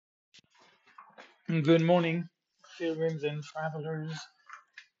Good morning, pilgrims and travelers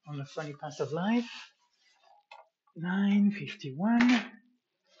on the funny path of life. 9:51.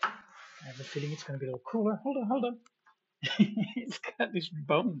 I have a feeling it's going to be a little cooler. Hold on. He's got this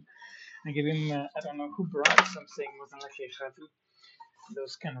bone. I gave him, I don't know who brought something, wasn't like a ravi.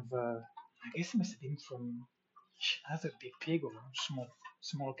 Those kind of, I guess it must have been from either big pig or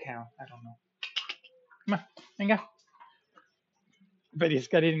small cow. I don't know. Come on, hang on. But he's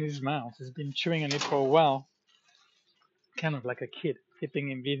got it in his mouth. He's been chewing on it for a while, kind of like a kid, keeping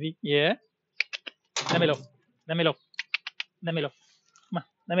him busy. Yeah? Dámelo, dámelo, dámelo. Come on,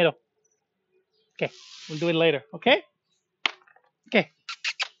 dámelo. Okay, we'll do it later. Okay? Okay,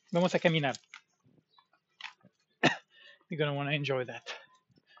 vamos a caminar. You're gonna want to enjoy that.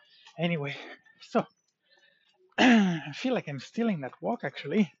 Anyway, so I feel like I'm stealing that walk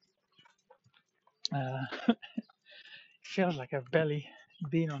actually. It feels like I've barely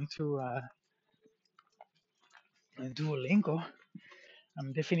been onto Duolingo.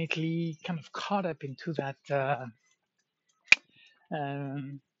 I'm definitely kind of caught up into that,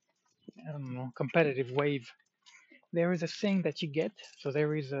 um, I don't know, competitive wave. There is a saying that you get, so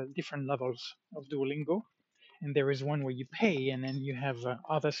there is different levels of Duolingo, and there is one where you pay, and then you have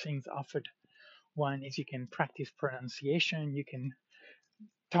other things offered. One is you can practice pronunciation, you can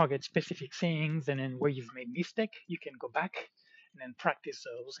target specific things, and then where you've made mistake, you can go back and then practice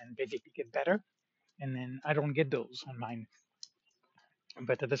those and basically get better. And then I don't get those on mine,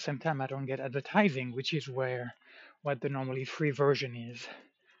 but at the same time, I don't get advertising, which is where what the normally free version is.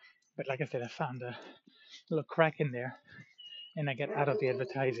 But like I said, I found a little crack in there, and I get out of the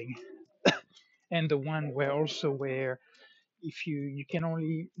advertising. And the one where also where if you can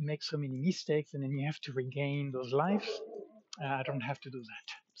only make so many mistakes and then you have to regain those lives, I don't have to do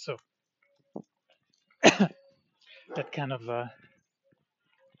that. So that kind of well,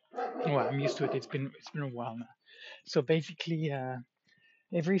 I'm used to it. It's been a while now. So basically,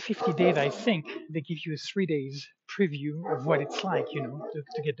 every 50 days, I think they give you a 3 days preview of what it's like,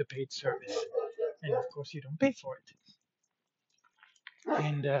 to get the paid service. And of course, you don't pay for it.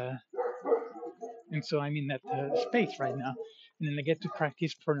 And so I'm in that space right now, and then I get to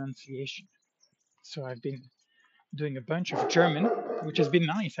practice pronunciation. So I've been doing a bunch of German, which has been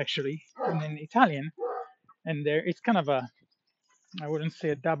nice actually, and then Italian. And there, it's kind of a, I wouldn't say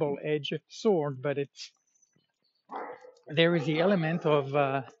a double-edged sword, but there is the element of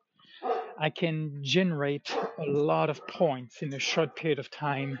I can generate a lot of points in a short period of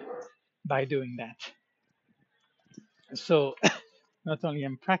time by doing that. So not only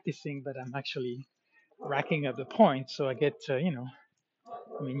I'm practicing, but I'm actually racking up the points. So I get, I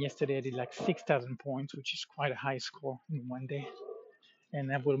mean, yesterday I did like 6,000 points, which is quite a high score in one day.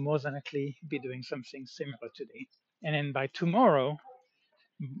 And I will most likely be doing something similar today. And then by tomorrow,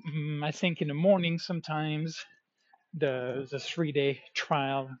 I think in the morning sometimes the 3 day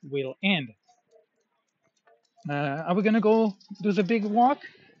trial will end. Are we gonna go do the big walk?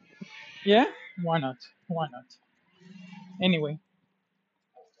 Yeah, why not? Why not? Anyway,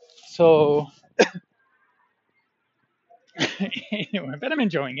 so anyway, but I'm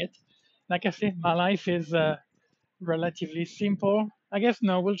enjoying it. Like I said, my life is relatively simple. I guess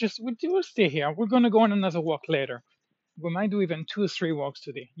no, we'll stay here. We're gonna go on another walk later. We might do even 2 or 3 walks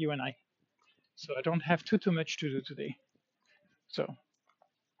today, you and I. So I don't have too much to do today. So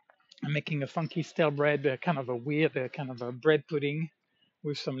I'm making a funky stale bread, kind of a weird, kind of a bread pudding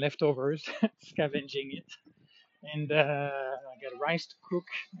with some leftovers, scavenging it, and I got rice to cook,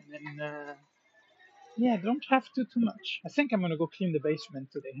 and then yeah, don't have to too much. I think I'm gonna go clean the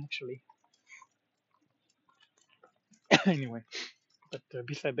basement today, actually. Anyway, but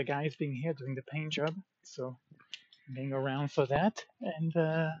beside the guys being here doing the paint job, so being around for that, and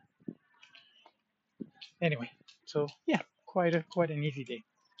anyway, so yeah, quite an easy day.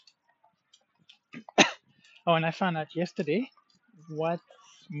 Oh, and I found out yesterday what's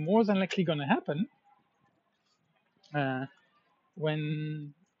more than likely gonna happen uh,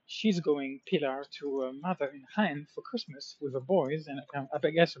 when she's going Pilar to her mother in Jaén for Christmas with the boys, and I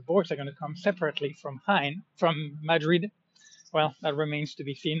guess the boys are going to come separately from Jaén, from Madrid. Well, that remains to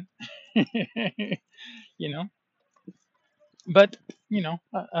be seen, you know. But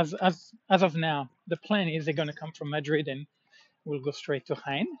as of now, the plan is they're going to come from Madrid and we'll go straight to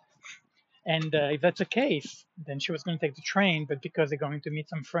Jaén. And if that's the case, then she was going to take the train, but because they're going to meet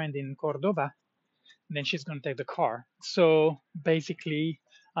some friend in Cordoba, then she's going to take the car. So basically,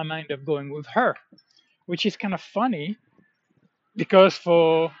 I might end up going with her, which is kind of funny because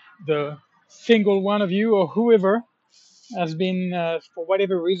for the single one of you or whoever has been, for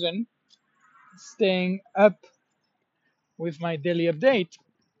whatever reason, staying up with my daily update,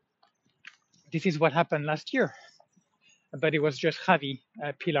 This is what happened last year, but it was just Javi,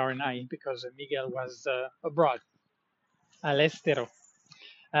 Pilar, and I because Miguel was abroad, al estero,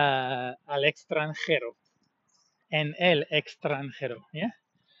 al extranjero, and el extranjero. Yeah,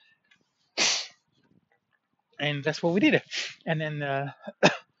 and that's what we did. And then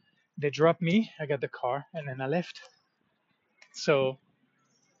they dropped me. I got the car, and then I left. So,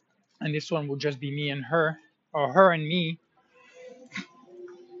 and this one would just be me and her, or her and me,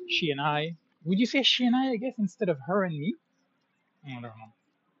 she and I. Would you say she and I guess, instead of her and me? I don't know.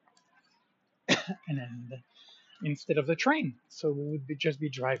 And then instead of the train, so we would just be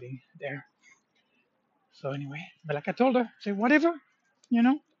driving there. So anyway, but like I told her, say whatever, you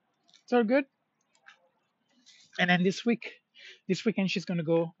know, it's all good. And then this weekend she's gonna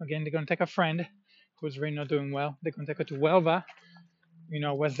go again. They're gonna take a friend who's really not doing well. They're gonna take her to Huelva. You know,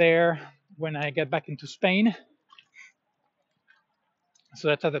 I was there when I got back into Spain, so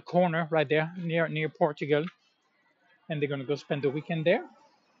that's at the corner right there near Portugal. And they're gonna go spend the weekend there.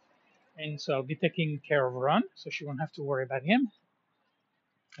 And so I'll be taking care of Ron, so she won't have to worry about him.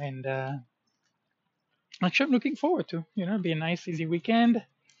 And actually, I'm looking forward to, it'll be a nice, easy weekend.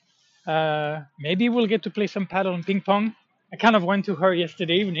 Maybe we'll get to play some paddle and ping pong. I kind of went to her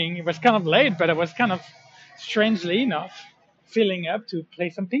yesterday evening. It was kind of late, but I was kind of, strangely enough, filling up to play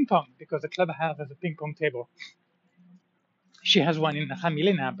some ping pong because the clubhouse has a ping pong table. She has one in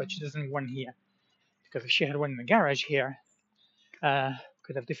Jamilena, but she doesn't have one here because if she had one in the garage here,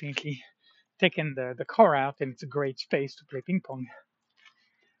 could have definitely taken the car out, and it's a great space to play ping pong.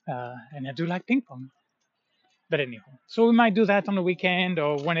 And I do like ping pong. But anyhow, so we might do that on the weekend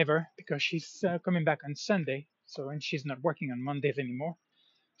or whenever because she's coming back on Sunday. So, and she's not working on Mondays anymore.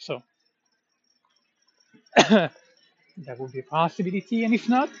 So that would be a possibility. And if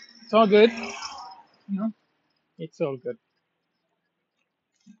not, it's all good. It's all good.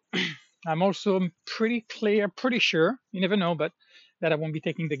 I'm also pretty sure, you never know, but that I won't be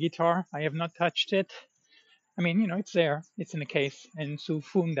taking the guitar. I have not touched it. I mean, it's there. It's in the case and su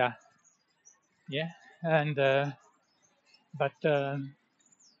funda. Yeah. And, but,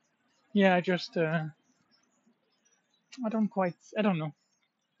 yeah, I don't know.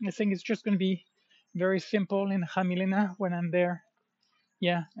 I think it's just going to be very simple in Jamilena when I'm there.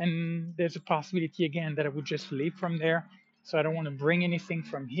 Yeah, and there's a possibility again that I would just leave from there. So I don't want to bring anything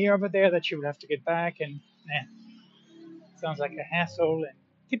from here over there that you would have to get back. And sounds like a hassle. And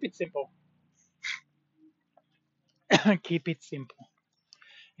keep it simple. Keep it simple.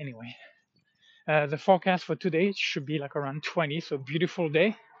 Anyway, the forecast for today should be like around 20. So beautiful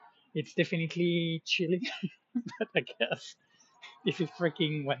day. It's definitely chilly, but I guess this is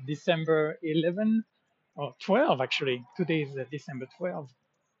freaking what, December 11 or 12 actually. Today is December 12.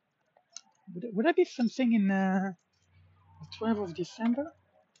 Would that be something in the 12th of December?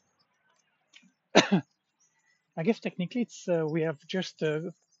 I guess technically it's we have just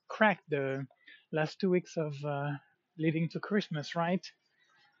cracked the last 2 weeks of leading to Christmas, right?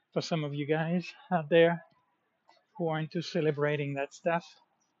 For some of you guys out there who are into celebrating that stuff.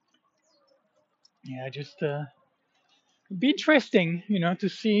 Yeah, just be interesting, to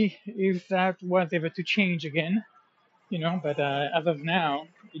see if that was ever to change again, But as of now,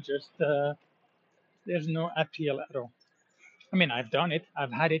 it just there's no appeal at all. I mean, I've done it,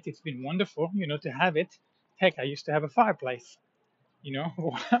 I've had it, it's been wonderful, to have it. Heck, I used to have a fireplace.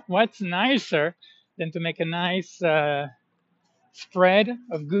 What's nicer than to make a nice spread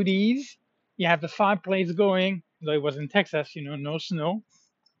of goodies? You have the fireplace going, though it was in Texas, no snow.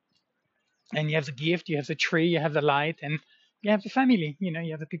 And you have the gift, you have the tree, you have the light, and you have the family,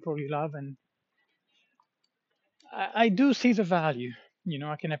 you have the people you love. And I do see the value,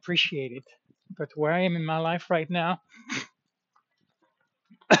 I can appreciate it. But where I am in my life right now,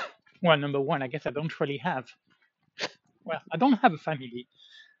 well, number one, I guess I don't have a family.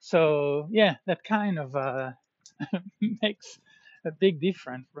 So yeah, that kind of makes a big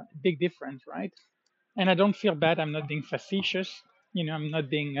difference, right? And I don't feel bad. I'm not being facetious. I'm not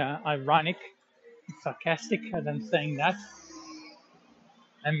being ironic, sarcastic as I'm saying that.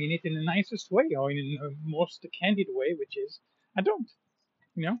 I mean it in the nicest way, or in the most candid way, which is I don't.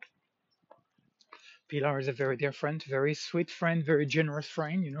 You know, Pilar is a very dear friend, very sweet friend, very generous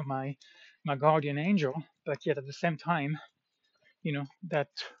friend. My guardian angel. But yet at the same time,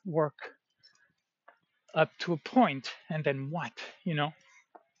 that work up to a point, and then what?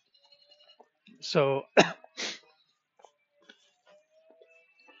 So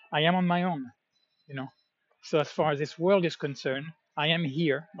I am on my own. you know. So as far as this world is concerned, I am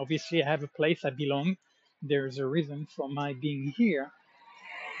here. Obviously, I have a place I belong. There's a reason for my being here.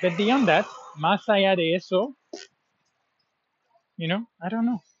 But beyond that, más allá de eso, I don't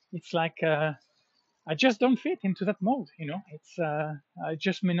know. It's like I just don't fit into that mold. It's I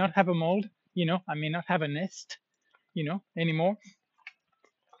just may not have a mold. I may not have a nest. Anymore,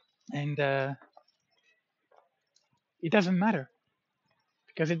 and it doesn't matter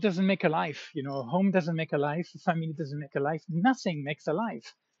because it doesn't make a life. A home doesn't make a life. A family doesn't make a life. Nothing makes a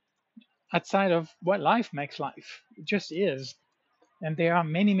life outside of what life makes life. It just is. And there are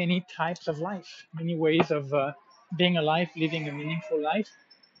many, many types of life, many ways of being alive, living a meaningful life.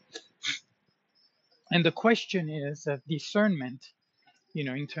 And the question is discernment,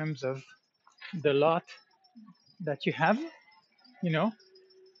 in terms of the lot that you have, you know,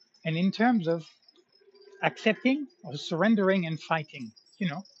 and in terms of accepting or surrendering and fighting,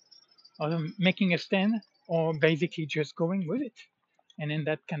 or making a stand or basically just going with it. And in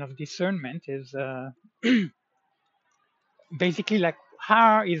that kind of discernment is basically like,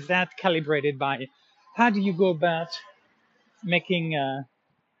 how is that calibrated by, how do you go about making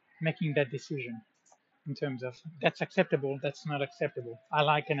making that decision in terms of that's acceptable, that's not acceptable, I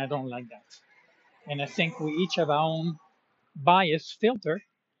like and I don't like that. And I think we each have our own bias filter,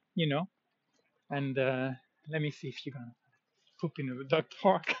 you know. And let me see if you're gonna poop in the dog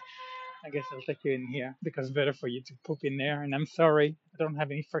park. I guess I'll take you in here because it's better for you to poop in there. And I'm sorry, I don't have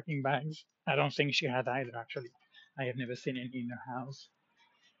any freaking bags. I don't think she had either, actually. I have never seen any in her house.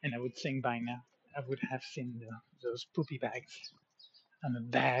 And I would think by now I would have seen those poopy bags. I'm a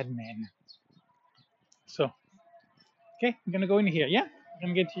bad man. So, okay, I'm gonna go in here. Yeah,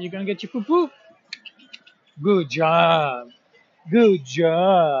 you're gonna get your poo poo. Good job. Good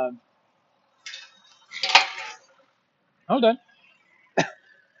job. Hold on.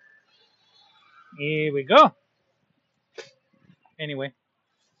 Here we go. Anyway,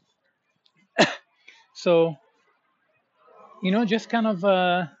 so just kind of get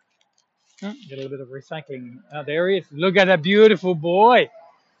a little bit of recycling. There he is. Look at that beautiful boy.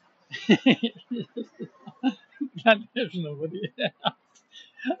 There's nobody.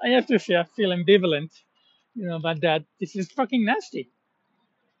 I have to say, I feel ambivalent, about that. This is fucking nasty,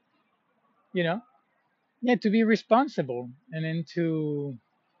 you know. Yeah, to be responsible, and then so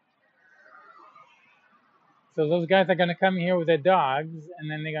those guys are gonna come here with their dogs, and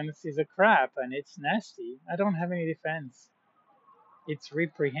then they're gonna see the crap, and it's nasty. I don't have any defense. It's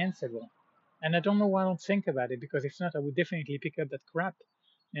reprehensible, and I don't know why I don't think about it, because if not, I would definitely pick up that crap.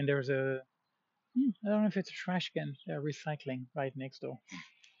 And there's I don't know if it's a trash can, recycling right next door.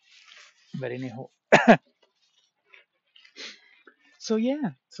 But anyhow, so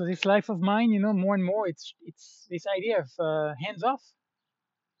yeah, so this life of mine, more and more, it's this idea of hands off.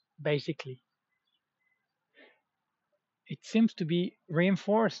 Basically, it seems to be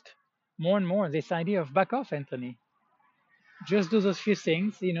reinforced more and more. This idea of back off, Anthony. Just do those few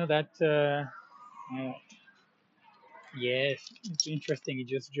things, that. Yes, it's interesting. He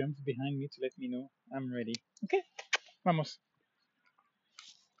just jumped behind me to let me know I'm ready. Okay, vamos.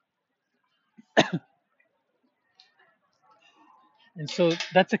 And so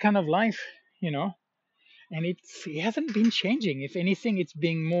that's a kind of life, and it hasn't been changing. If anything, it's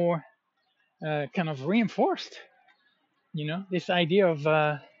being more kind of reinforced. This idea of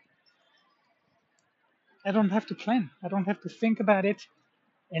I don't have to plan, I don't have to think about it,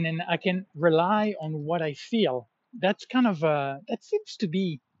 and then I can rely on what I feel. That's kind of that seems to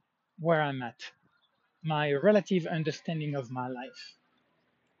be where I'm at. My relative understanding of my life.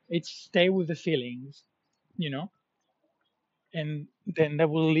 It's stay with the feelings, you know, and then that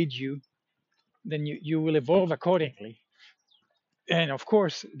will lead you. Then you will evolve accordingly. And of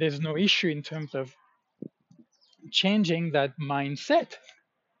course, there's no issue in terms of changing that mindset,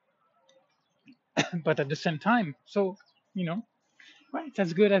 but at the same time, so you know, right, it's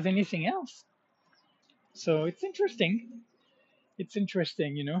as good as anything else. So it's interesting. It's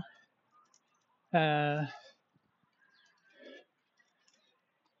interesting, kind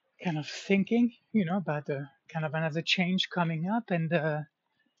of thinking, about kind of another change coming up, and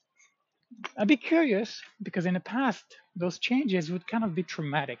I'd be curious because in the past, those changes would kind of be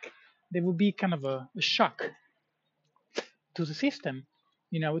traumatic. They would be kind of a shock to the system.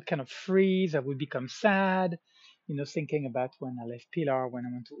 I would kind of freeze. I would become sad, thinking about when I left Pilar, when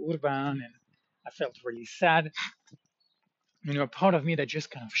I went to Urban, and I felt really sad. A part of me that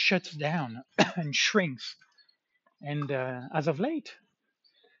just kind of shuts down and shrinks. And as of late,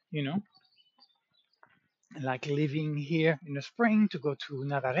 you know, like living here in the spring to go to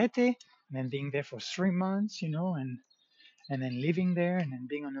Navarrete and then being there for 3 months, and then living there and then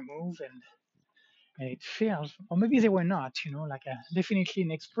being on the move, and it feels, or maybe they were not, like definitely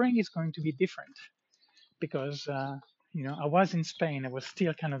next spring is going to be different because I was in Spain. I was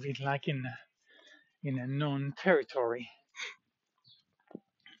still kind of in like in a known territory,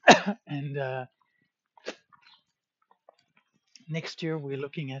 And next year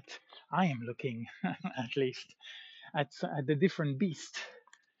I am looking at least at the different beast,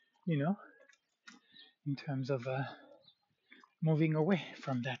 you know, in terms of moving away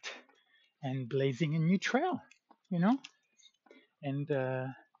from that and blazing a new trail, you know, and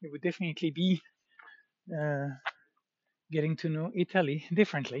it would definitely be uh, getting to know Italy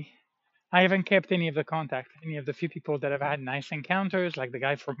differently. I haven't kept any of the contact, any of the few people that have had nice encounters, like the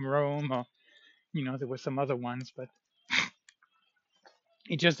guy from Rome, or there were some other ones, but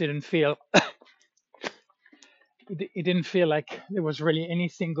it just didn't feel it didn't feel like there was really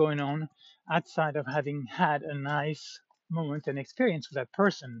anything going on outside of having had a nice moment and experience with that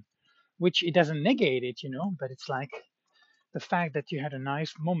person, which it doesn't negate it, but it's like the fact that you had a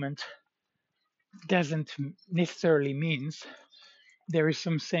nice moment doesn't necessarily means there is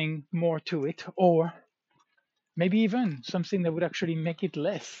something more to it, or maybe even something that would actually make it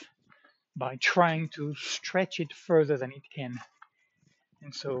less by trying to stretch it further than it can.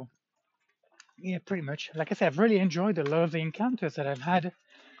 And so, yeah, pretty much, like I said, I've really enjoyed a lot of the encounters that I've had,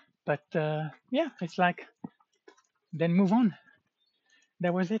 but yeah, it's like then move on.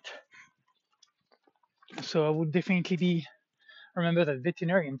 That was it. So I would definitely be remember that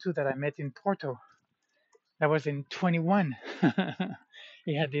veterinarian too that I met in Porto. That was in 21.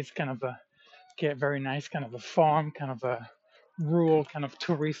 He had this kind of a very nice kind of a farm, kind of a rural kind of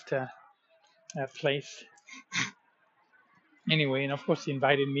tourist place. Anyway, and of course he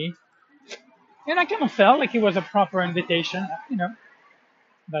invited me, and I kind of felt like it was a proper invitation.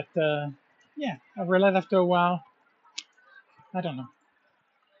 But yeah, I realized after a while, I don't know.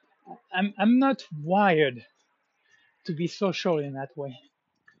 I'm not wired to be social in that way.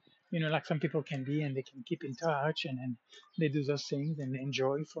 Like some people can be, and they can keep in touch, and then they do those things and they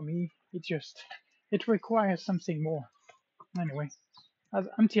enjoy. For me, it requires something more. Anyway,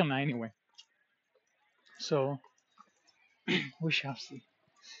 until now, anyway. So we shall see.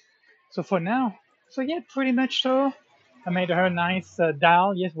 So for now, so yeah, pretty much so. I made her a nice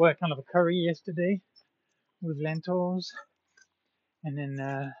dal, yes, well, kind of a curry yesterday with lentils, and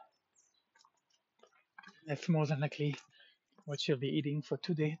then that's more than likely what she'll be eating for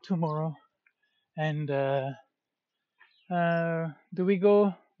tomorrow. And do we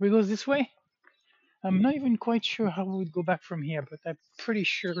go this way? I'm not even quite sure how we would go back from here, but I'm pretty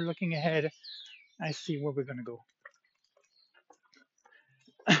sure looking ahead, I see where we're gonna go.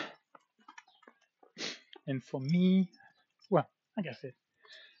 And for me, well, like I said,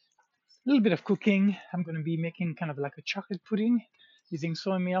 a little bit of cooking. I'm gonna be making kind of like a chocolate pudding using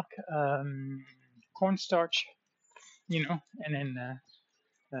soy milk, cornstarch, and then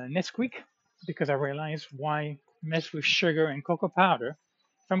Nesquik, because I realize why mess with sugar and cocoa powder.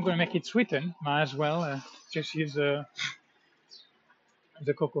 If I'm gonna make it sweeten, might as well just use the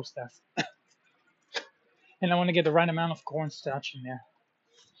cocoa stuff. And I want to get the right amount of cornstarch in there.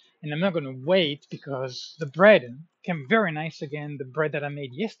 And I'm not going to wait because the bread came very nice again, the bread that I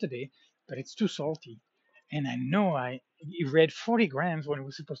made yesterday, but it's too salty. And I know it read 40 grams when it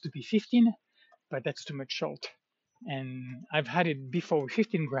was supposed to be 15, but that's too much salt. And I've had it before with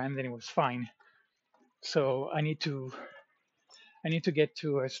 15 grams and it was fine. So I need to get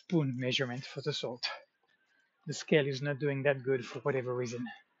to a spoon measurement for the salt. The scale is not doing that good for whatever reason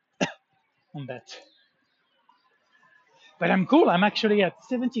on that. But I'm cool. I'm actually at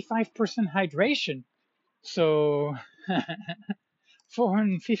 75% hydration. So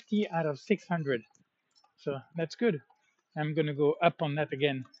 450 out of 600. So that's good. I'm going to go up on that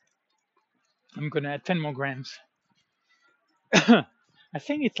again. I'm going to add 10 more grams. I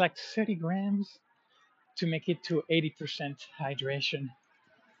think it's like 30 grams to make it to 80% hydration.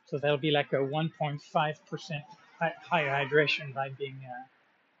 So that'll be like a 1.5% higher hydration by being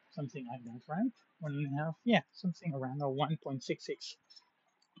something like that, right? 1.5, yeah, something around, or 1.66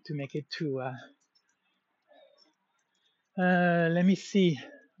 to make it to, let me see.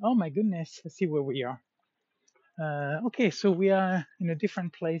 Oh my goodness, let's see where we are. Okay, so we are in a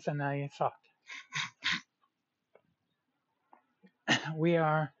different place than I thought. We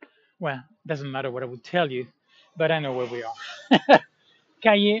are, well, doesn't matter what I would tell you, but I know where we are.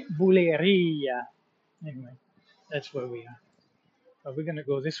 Calle Buleria. Anyway, that's where we are. But we're gonna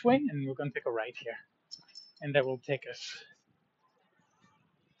go this way, and we're gonna take a right here, and that will take us.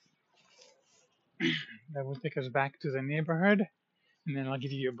 That will take us back to the neighborhood, and then I'll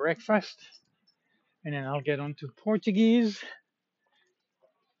give you your breakfast, and then I'll get on to Portuguese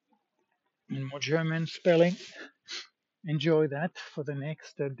and more German spelling. Enjoy that for the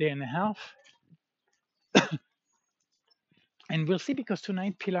next day and a half. And we'll see, because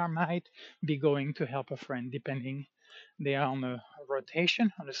tonight Pilar might be going to help a friend, depending. They are on a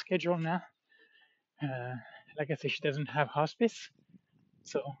rotation, on a schedule now. Uh, like I said, she doesn't have hospice,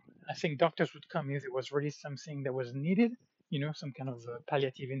 so I think doctors would come if there was really something that was needed, some kind of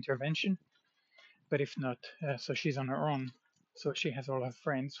palliative intervention. But if not, so she's on her own. So she has all her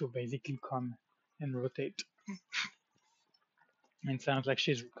friends who basically come and rotate. And it sounds like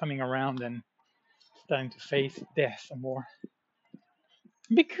she's coming around and starting to face death some more.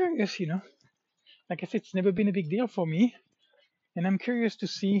 Be curious, Like I said, it's never been a big deal for me, and I'm curious to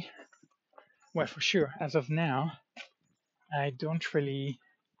see. Well, for sure, as of now, I don't really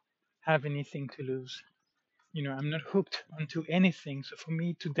have anything to lose. I'm not hooked onto anything. So for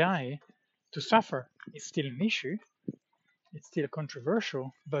me to die, to suffer, is still an issue. It's still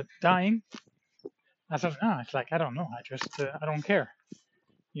controversial. But dying, as of now, it's like I don't know. I don't care.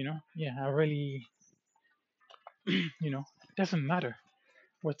 Yeah, I really, it doesn't matter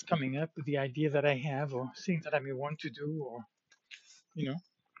what's coming up, the idea that I have, or things that I may want to do, or you know,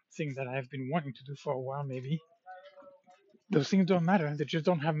 things that I've been wanting to do for a while, maybe. Those things don't matter. They just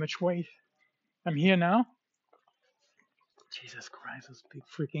don't have much weight. I'm here now. Jesus Christ, those big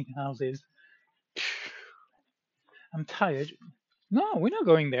freaking houses. I'm tired. No, we're not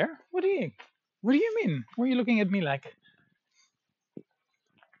going there. What do you mean? Why are you looking at me like?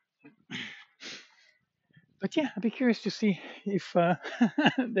 But yeah, I'd be curious to see if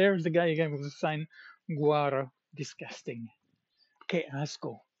there's the guy again with the sign Guaro. Disgusting. Que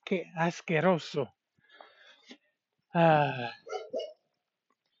asco. Que asqueroso. Uh,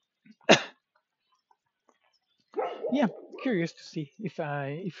 yeah, curious to see if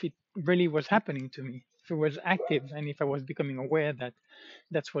it really was happening to me, if it was active, and if I was becoming aware that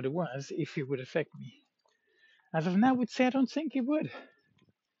that's what it was, if it would affect me. As of now, I would say I don't think it would.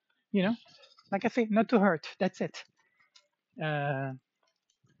 You know, like I say, not to hurt. That's it. Uh,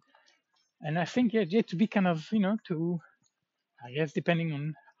 and I think yeah, to be kind of to I guess depending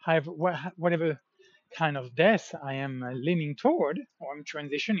on whatever kind of death I am leaning toward or I'm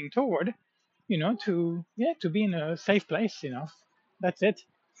transitioning toward, to be in a safe place. That's it.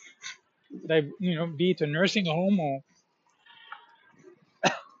 That be it a nursing home or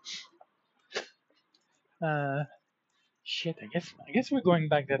uh, shit. I guess we're going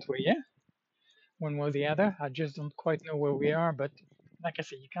back that way. Yeah, one way or the other. I just don't quite know where we are, but like I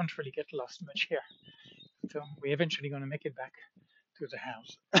said, you can't really get lost much here. So we're eventually going to make it back to the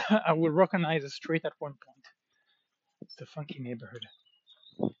house. I will recognize the street at one point. It's a funky neighborhood.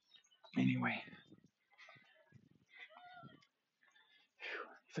 Anyway,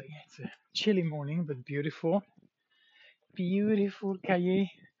 so yeah, it's a chilly morning, but beautiful. Beautiful calle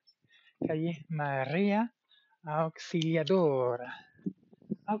Maria Auxiliadora.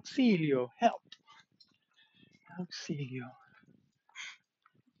 Auxilio, help. Auxilio.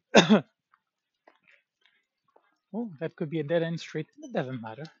 Oh, that could be a dead end street. It doesn't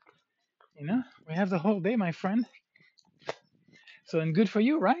matter. We have the whole day, my friend. So, and good for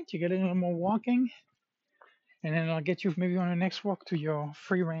you, right? You get a little more walking, and then I'll get you maybe on the next walk to your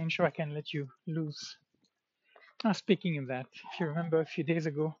free range so I can let you loose. Speaking of that, if you remember a few days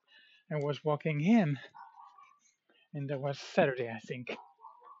ago, I was walking in, and that was Saturday, I think.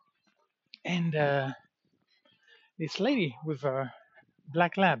 And this lady with a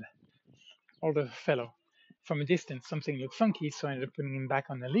black lab, older fellow, from a distance, something looked funky, so I ended up putting him back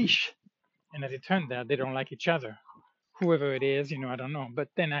on the leash. And as it turned out, they don't like each other. Whoever it is, I don't know. But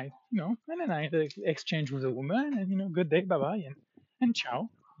then and then I had an exchange with a woman, and good day, bye bye, and ciao.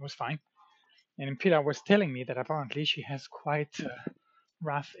 It was fine. And Pilar was telling me that apparently she has quite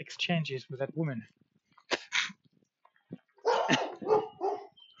rough exchanges with that woman. I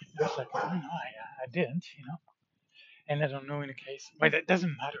was like, I didn't. And I don't know in a case, but that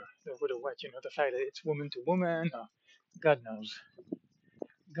doesn't matter. What or what, the fact that it's woman to woman, or God knows.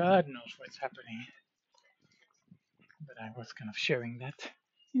 God knows what's happening. But I was kind of sharing that,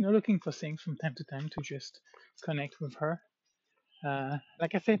 looking for things from time to time to just connect with her.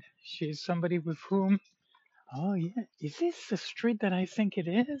 Like I said, she's somebody with whom, oh yeah, is this the street that I think it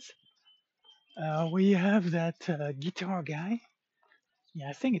is? We have that guitar guy. Yeah,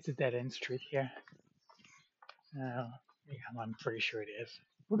 I think it's a dead end street here. Uh, yeah, I'm pretty sure it is.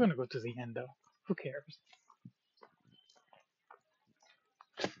 We're gonna go to the end though. Who cares?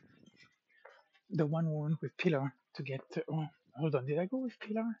 The one with Pilar to get to. Oh, hold on. Did I go with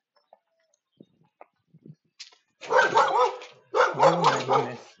Pilar? Oh my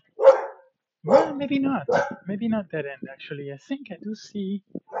goodness. Well, maybe not. Maybe not dead end, actually. I think I do see.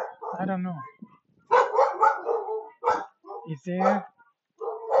 I don't know. Is there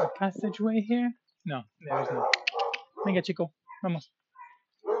a passageway here? No, there is not. Venga, chico. Vamos.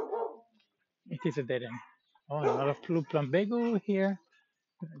 It is a dead end. Oh, a lot of blue plumbago here.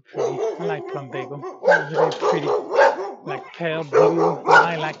 Very pretty. I like plumbago. Very pretty. Like pale blue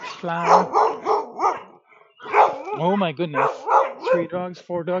lilac flower. Oh my goodness. 3 dogs,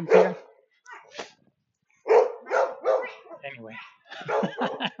 4 dogs here. Anyway,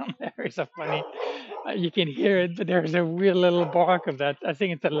 there is a funny, you can hear it, but there's a real little bark of that. I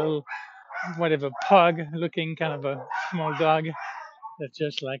think it's a little, whatever, pug looking kind of a small dog that's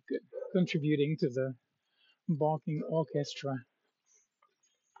just like contributing to the barking orchestra.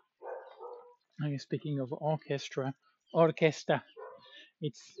 Speaking of orchestra, orquesta.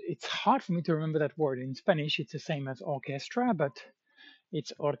 It's hard for me to remember that word. In Spanish, it's the same as orchestra, but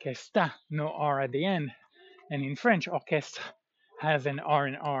it's orquesta, no R at the end. And in French, orchestre has an R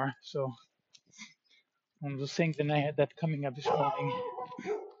and R. So one of those things, and I had that coming up this morning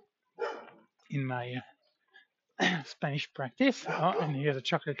in my Spanish practice. Oh, and here's a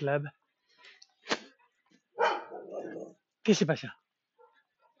chocolate lab. ¿Qué se pasa?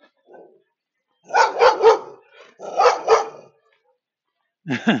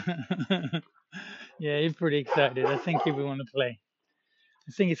 Yeah, he's pretty excited. I think he will want to play.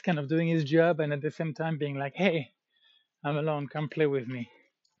 I think he's kind of doing his job and at the same time being like, hey, I'm alone, come play with me.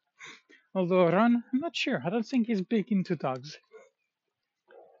 Although Ron, I'm not sure. I don't think he's big into dogs.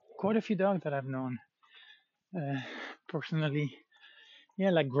 Quite a few dogs that I've known. Personally,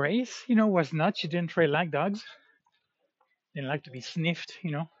 yeah, like Grace, was not. She didn't really like dogs. Didn't like to be sniffed,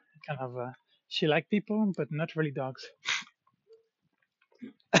 kind of. She liked people, but not really dogs.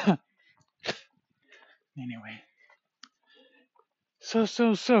 Anyway, so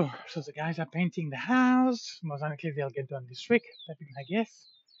the guys are painting the house. Most likely they'll get done this week. That'd be my guess.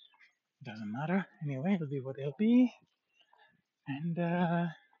 Doesn't matter. Anyway, it'll be what it'll be. And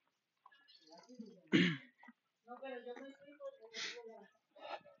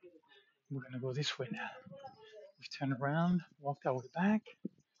we're gonna go this way now. We've turned around, walked our way back.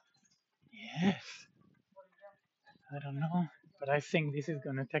 Yes. I don't know, but I think this is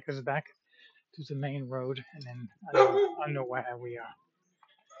gonna take us back to the main road, and then I don't know where we are.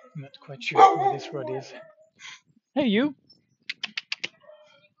 I'm not quite sure where this road is. Hey, you!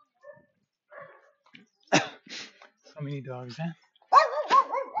 So many dogs, huh?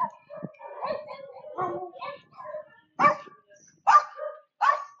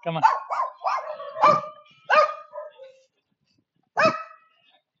 Come on. Oh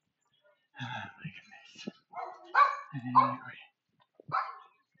my goodness. Anyway.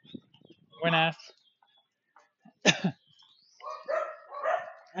 Buenas.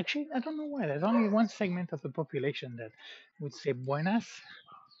 Actually, I don't know why. There's only one segment of the population that would say buenas,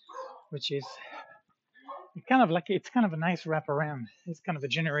 which is it's kind of a nice wraparound. It's kind of a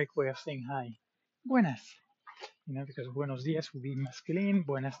generic way of saying hi. Buenas. Because buenos dias would be masculine,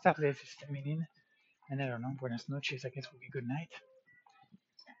 buenas tardes is feminine, and I don't know, buenas noches, I guess, would be good night.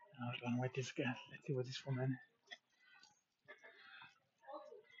 Hold on, wait, this guy. Let's see what this woman.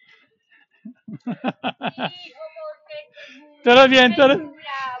 Todo bien, todo.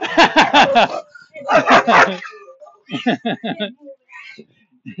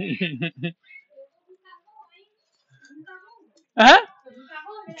 ¿Ah?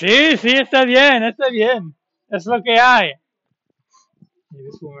 Sí, está bien, está bien. Es lo que hay. Yeah,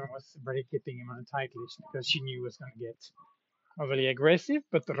 this woman was very keeping him on a tight leash because she knew he was going to get overly aggressive.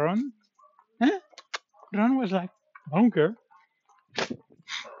 But Ron was like, I don't care.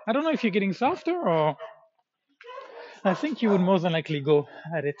 I don't know if you're getting softer or. I think you would more than likely go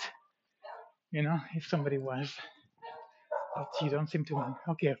at it, if somebody was. But you don't seem to.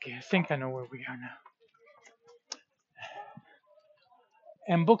 Okay, I think I know where we are now.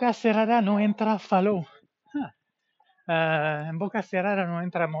 En boca cerrada no entra faló. Huh. En boca cerrada no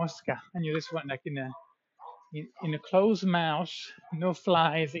entra mosca. I knew this one, like in a closed mouth, no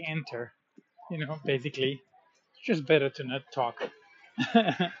flies enter. Basically, it's just better to not talk.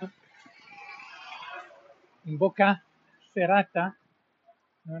 En boca cerrada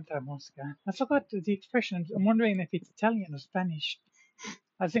no entra mosca. I forgot the expression. I'm wondering if it's Italian or Spanish.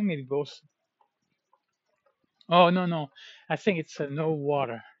 I think maybe both. Oh, no. I think it's no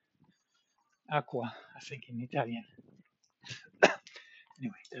water. Acqua, I think in Italian.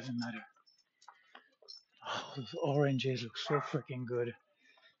 Anyway, it doesn't matter. Oh, those oranges look so freaking good.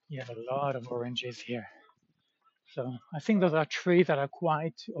 You have a lot of oranges here. So I think those are trees that are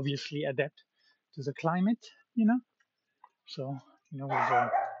quite obviously adept to the climate, So, with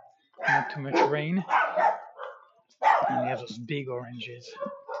not too much rain. And we have those big oranges.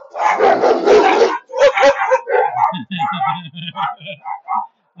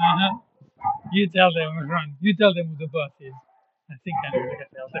 Uh-huh. You tell them, Ron. You tell them who the boss is. I think I know. Look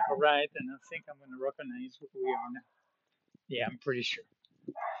at that. I'll take a right, and I think I'm going to recognize where we are now. Yeah, I'm pretty sure.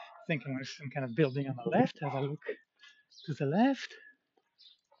 I think I'm going to some kind of building on the left. Have a look to the left.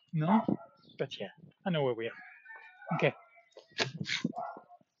 No, but yeah, I know where we are. Okay,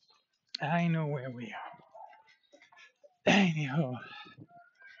 I know where we are. Anyhow.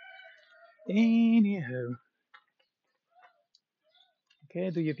 Okay,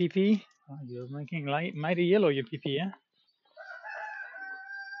 do your pee pee. Oh, you're making light, mighty yellow your pee pee, yeah?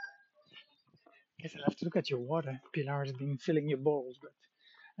 Guess I'll have to look at your water. Pilar has been filling your bowls, but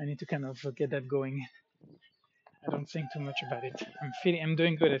I need to kind of get that going. I don't think too much about it. I'm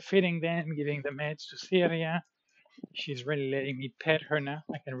doing good at feeding them, giving the meds to Syria. She's really letting me pet her now.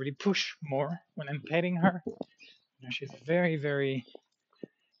 I can really push more when I'm petting her. You know, she's a very, very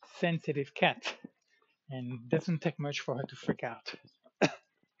sensitive cat, and it doesn't take much for her to freak out.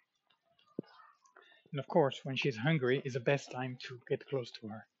 And of course, when she's hungry is the best time to get close to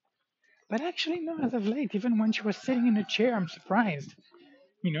her. But actually, no, as of late, even when she was sitting in a chair, I'm surprised.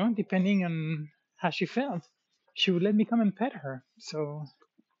 You know, depending on how she felt, she would let me come and pet her. So,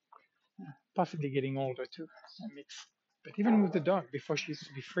 possibly getting older too. That makes. But even with the dog, before she used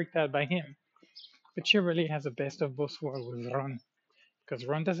to be freaked out by him. But she really has the best of both worlds with Ron, because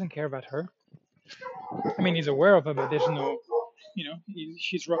Ron doesn't care about her. I mean, he's aware of her, but there's no, you know,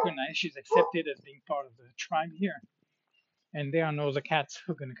 she's recognized, she's accepted as being part of the tribe here, and there are no other cats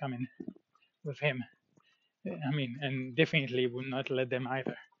who are going to come in with him. I mean, and definitely would not let them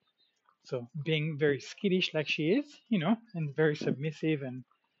either. So being very skittish like she is, you know, and very submissive, and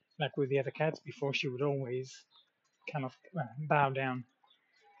like with the other cats before, she would always kind of bow down.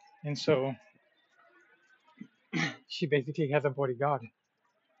 And so she basically has a bodyguard.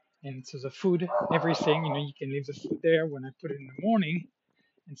 And so the food, everything, you know, you can leave the food there when I put it in the morning.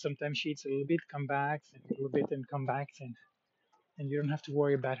 And sometimes she eats a little bit, come back, and a little bit, and come back, and you don't have to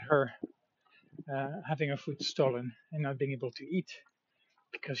worry about her having her food stolen and not being able to eat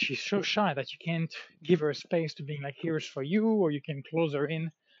because she's so shy that you can't give her a space to being like, here's for you, or you can close her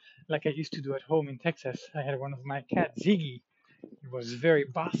in like I used to do at home in Texas. I had one of my cats, Ziggy. He was very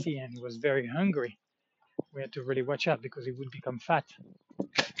bossy and he was very hungry. We had to really watch out because he would become fat.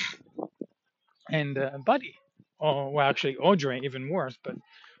 And Buddy, or well, actually Audrey, even worse, but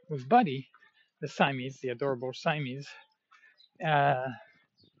with Buddy, the Siamese, the adorable Siamese, uh,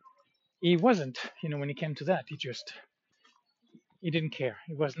 he wasn't, you know, when it came to that, he didn't care.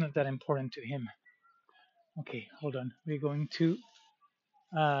 It was not that important to him. Okay, hold on. We're going to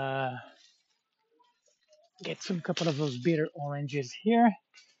uh, get some couple of those bitter oranges here.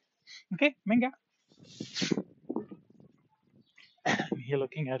 Okay, venga. Here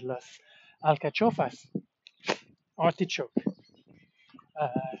looking at las alcachofas, artichoke.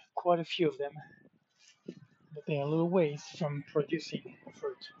 Quite a few of them, but they're a little ways from producing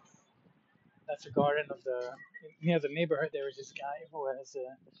fruit. That's a garden of the near the neighborhood. There is this guy who has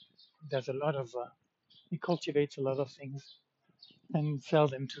does a lot of he cultivates a lot of things and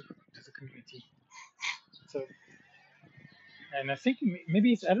sells them to the community. So, and I think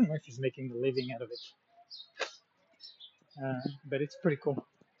maybe I don't know if he's making a living out of it, but it's pretty cool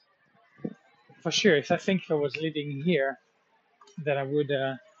for sure. If I think if I was living here, that I would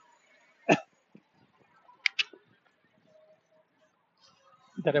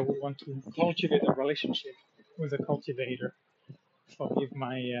want to cultivate a relationship with a cultivator. Forgive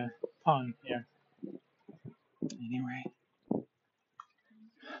my pun here. Anyway,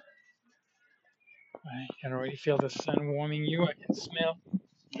 I can already feel the sun warming you. I can smell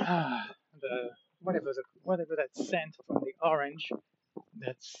the whatever that scent from the orange,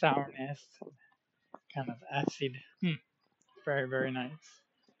 that sourness, kind of acid. Very, very nice.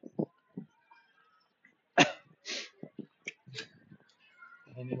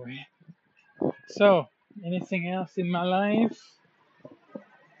 Anyway, so anything else in my life?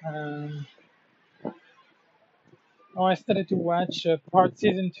 Um, I started to watch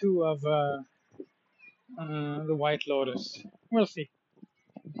season 2 of The White Lotus. We'll see.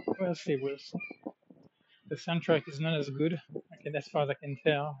 We'll see. We'll see. The soundtrack is not as good, okay, as far as I can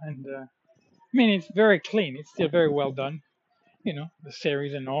tell, and I mean it's very clean. It's still very well done, you know, the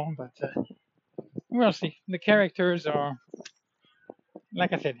series and all. But we'll see. The characters are,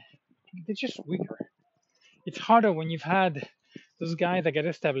 like I said, they're just weaker. It's harder when you've had those guys that get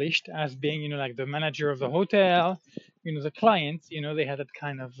established as being, you know, like the manager of the hotel, you know, the clients, you know, they had that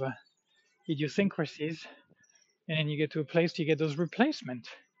kind of idiosyncrasies, and then you get to a place to get those replacement.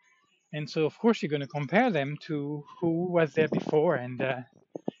 And so, of course, you're going to compare them to who was there before, and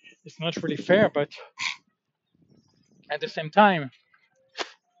it's not really fair. But at the same time,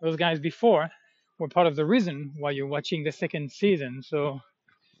 those guys before were part of the reason why you're watching the second season. So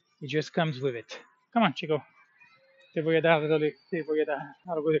it just comes with it. Come on, Chico. Te voy a dar, te voy a dar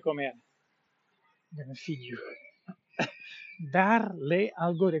algo de comer. I'm gonna feed you. Darle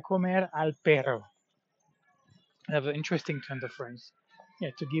algo de comer al perro. I have an interesting turn of phrase.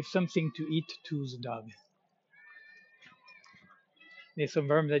 Yeah, to give something to eat to the dog. There's some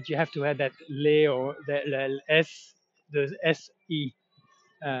verb that you have to add that le or the s, the se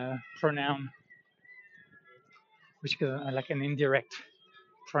pronoun, which is like an indirect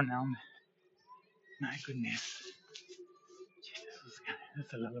pronoun. My goodness, Jesus,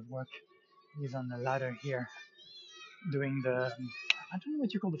 that's a lot of work. He's on the ladder here, doing the I don't know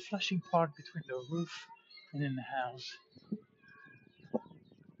what you call the flushing part between the roof and in the house.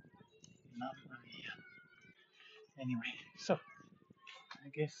 Mamma mia. Anyway, so I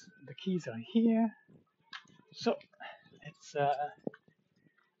guess the keys are here. So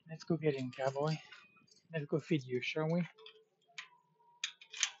let's go get in, cowboy. Let's go feed you, shall we?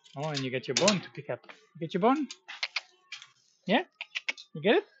 Oh, and you get your bone to pick up. You get your bone? Yeah? You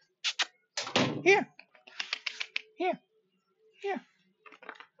get it? Here, here, here.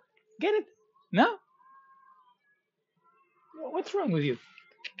 Get it? No? What's wrong with you?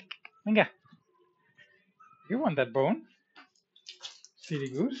 Venga. You want that bone? Silly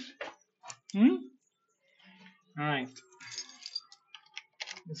goose. Hmm? Alright.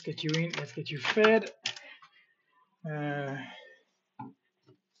 Let's get you in. Let's get you fed.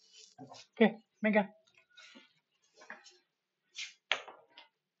 Okay, venga.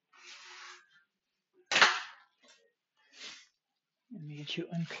 Let me get you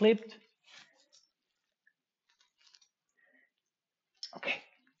unclipped. Okay.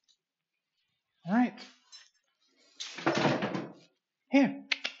 Alright. Here.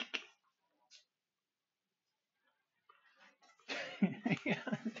 Yeah,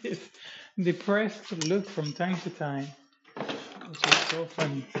 this depressed look from time to time, which is so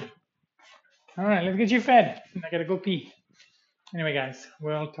funny. All right, let's get you fed. I gotta go pee. Anyway, guys,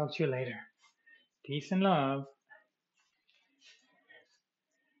 we'll talk to you later. Peace and love.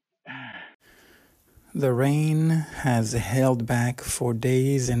 The rain has held back for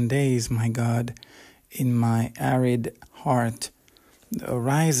days and days, my God, in my arid heart. The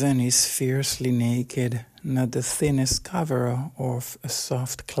horizon is fiercely naked, not the thinnest cover of a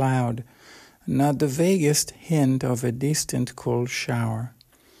soft cloud, not the vaguest hint of a distant cool shower.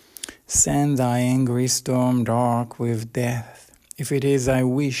 Send thy angry storm dark with death, if it is I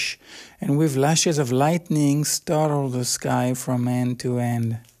wish, and with lashes of lightning startle the sky from end to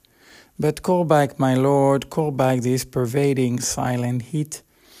end. But call back, my Lord, call back this pervading silent heat,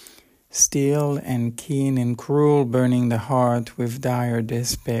 still and keen and cruel, burning the heart with dire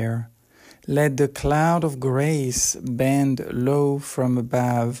despair. Let the cloud of grace bend low from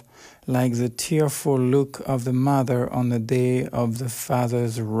above, like the tearful look of the mother on the day of the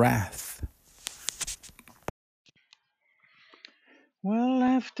father's wrath. Well,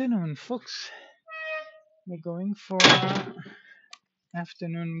 afternoon, folks. We're going for our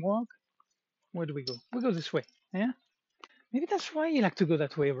afternoon walk. Where do we go? We go this way, yeah? Maybe that's why you like to go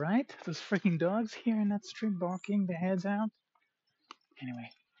that way, right? Those freaking dogs here in that street barking their heads out. Anyway,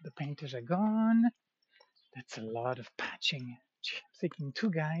 the painters are gone. That's a lot of patching. I'm thinking 2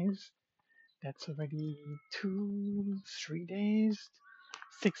 guys. That's already 2, 3 days,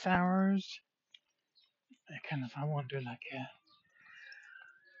 6 hours. I wonder like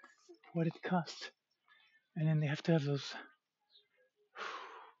what it costs. And then they have to have those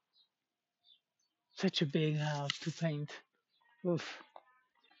such a big house to paint. Oof.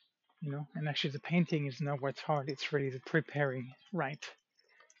 And actually the painting is not what's hard. It's really the preparing, right?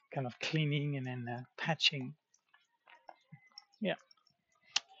 Kind of cleaning and then patching. Yeah.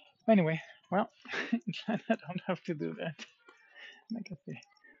 Anyway, well, glad I don't have to do that. Like I say,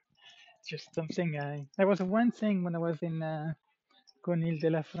 it's just something there was one thing when I was in Conil de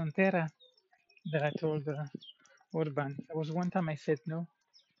la Frontera that I told Urban. There was one time I said no.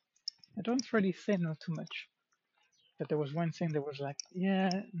 I don't really say no too much. But there was one thing that was like, yeah,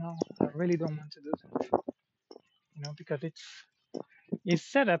 no, I really don't want to do that. Because his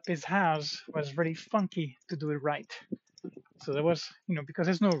setup, his house was really funky to do it right. So there was, because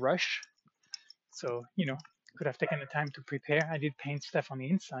there's no rush. So, could have taken the time to prepare. I did paint stuff on the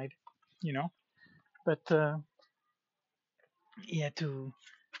inside, but yeah, to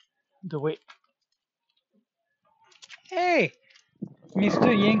the way. Hey,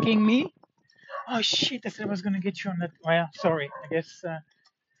 Mr. Yanking me. Oh shit! I said I was gonna get you on that. Well, sorry. I guess.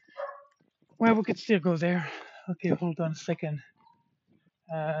 Well, we could still go there. Okay, hold on a second.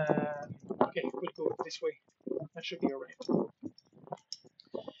 Okay, we'll go this way. That should be alright.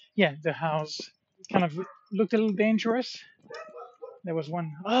 Yeah, the house kind of looked a little dangerous. There was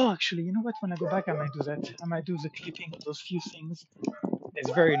one, oh, actually, you know what? When I go back, I might do that. I might do the clipping of those few things.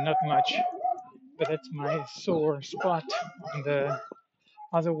 It's very not much, but that's my sore spot on the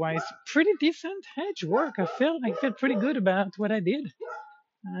otherwise pretty decent hedge work. I feel pretty good about what I did.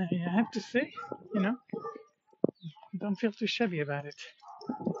 I have to say, you know, don't feel too shabby about it.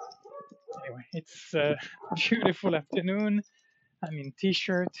 Anyway, it's a beautiful afternoon. I'm in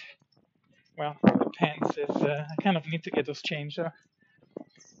t-shirt. Well, the pants is I kind of need to get those changed. I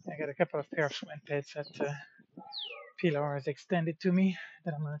got a couple of pair of sweatpants that Pilar has extended to me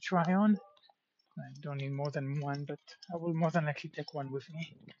that I'm gonna try on. I don't need more than one, but I will more than likely take one with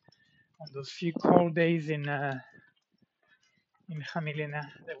me on those few cold days in Jamilena.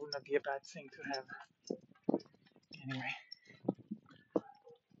 That would not be a bad thing to have. Anyway,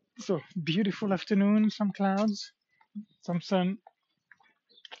 so beautiful afternoon, some clouds, some sun,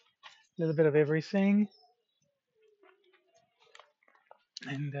 a little bit of everything,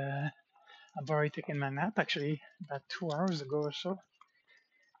 and I've already taken my nap actually about 2 hours ago or so,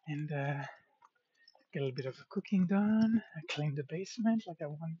 and get a little bit of cooking done. I cleaned the basement like I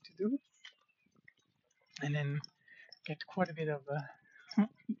wanted to do, and then get quite a bit of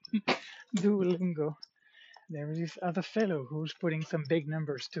Duolingo. There is this other fellow who's putting some big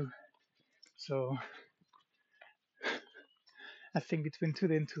numbers too. So I think between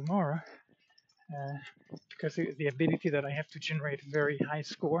today and tomorrow, because the ability that I have to generate a very high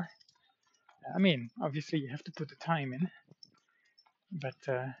score. I mean, obviously you have to put the time in, but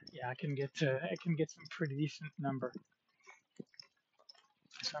yeah, I can get some pretty decent number.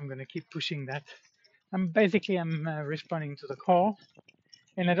 So I'm gonna keep pushing that. I'm responding to the call,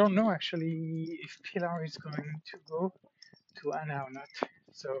 and I don't know actually if Pilar is going to go to Anna or not.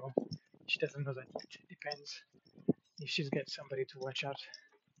 So she doesn't know that yet. It depends if she's got somebody to watch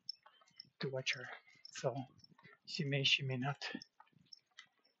her. So she may not.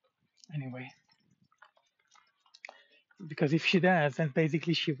 Anyway, because if she does, then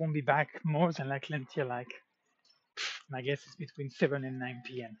basically she won't be back more than likely until like my guess is between 7 and 9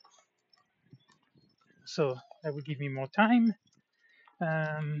 p.m. So that would give me more time.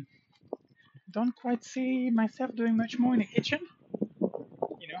 Don't quite see myself doing much more in the kitchen.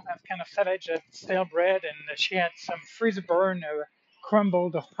 You know, I've kind of salvaged stale bread, and she had some freezer burn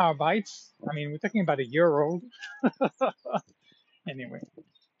crumbled hard bites. I mean, we're talking about a year old. Anyway,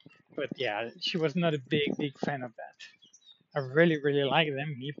 but yeah, she was not a big fan of that. I really like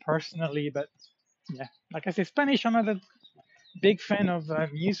them, me personally, but yeah, like I say, Spanish, I'm not a big fan of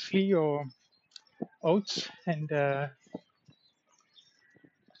muesli or oats, and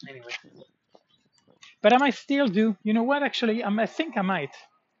anyway. But I might still do. You know what? Actually, I think I might.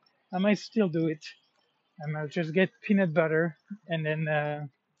 I might still do it. I might just get peanut butter and then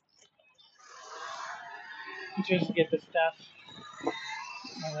just get the stuff.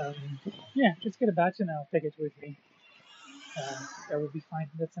 Yeah, just get a batch and I'll take it with me. That would be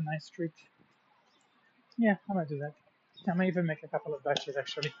fine. That's a nice treat. Yeah, I might do that. I might even make a couple of batches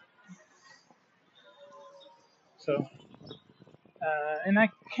actually. So, and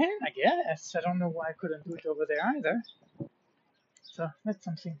I can, I guess. I don't know why I couldn't do it over there either. So that's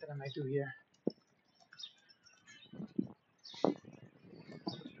something that I might do here.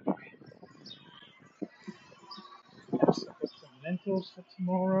 I've got some lentils for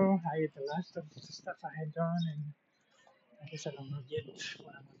tomorrow. I ate the last of the stuff I had done, and I guess I don't know yet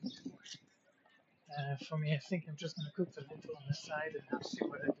what I'm going to do. For me, I think I'm just going to cook the lentil on the side and I'll see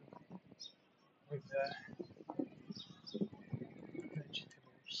what I do with the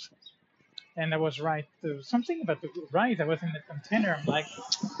vegetables. And I was right. There was something about the rice that was in the container. I'm like,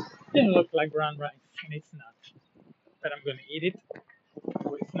 it didn't look like brown rice, and it's not. But I'm going to eat it.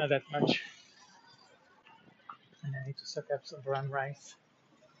 So it's not that much. And I need to suck up some brown rice.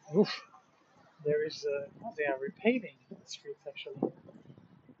 Oof. There is, they are repaving the streets actually.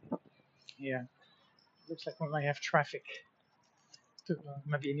 Yeah. Looks like we might have traffic.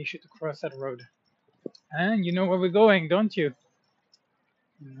 Might be an issue to cross that road. And you know where we're going, don't you?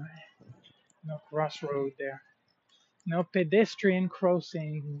 No crossroad there. No pedestrian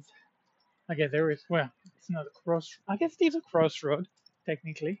crossings. I guess there is. Well, it's not a cross. I guess it is a crossroad,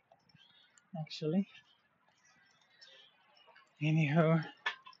 technically. Actually. Anyhow.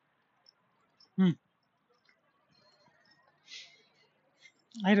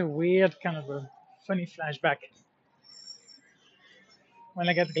 I had a weird kind of a funny flashback when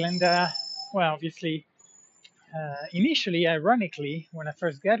I got Glenda. Well, obviously, initially, ironically, when I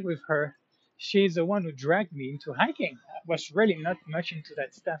first got with her, she's the one who dragged me into hiking. I was really not much into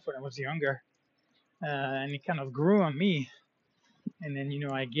that stuff when I was younger, and it kind of grew on me. And then,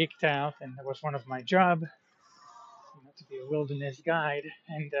 I geeked out, and that was one of my job, to be a wilderness guide.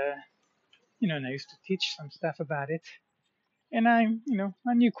 And I used to teach some stuff about it. And I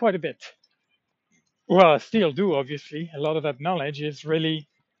knew quite a bit. Well, I still do, obviously. A lot of that knowledge is really,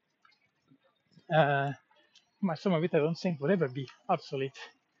 uh, some of it I don't think will ever be obsolete.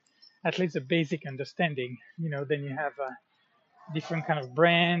 At least a basic understanding. Then you have a different kind of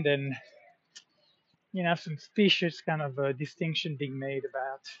brand, and have some specious kind of distinction being made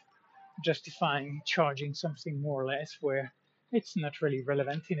about justifying charging something more or less where it's not really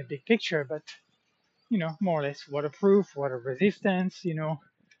relevant in a big picture, but more or less waterproof, water resistance,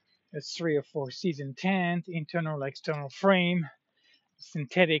 a 3 or 4 season tent, internal or external frame,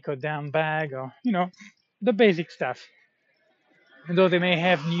 synthetic or down bag, or the basic stuff. And though they may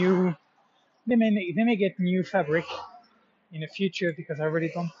get new fabric in the future, because I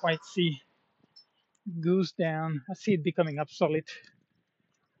really don't quite see goose down. I see it becoming obsolete.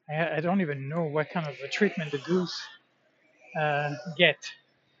 I don't even know what kind of a treatment the goose get,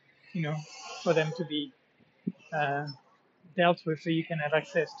 you know, for them to be uh, dealt with, so you can have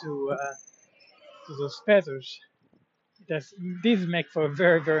access to those feathers. These make for a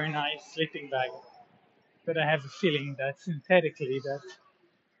very, very nice sleeping bag, but I have a feeling that synthetically, that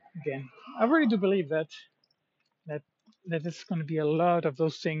again, I really do believe that that there's going to be a lot of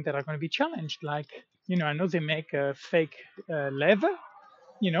those things that are going to be challenged. Like, I know they make fake leather,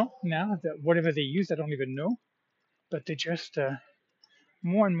 now that whatever they use, I don't even know, but they just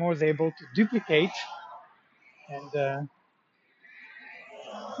more and more they're able to duplicate, and I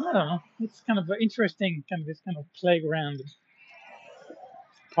don't know. It's kind of an interesting, kind of this kind of playground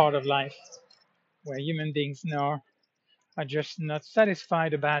part of life where human beings now are just not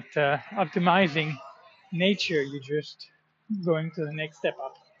satisfied about optimizing nature. You're just going to the next step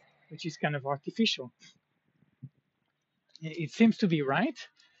up, which is kind of artificial. It seems to be right,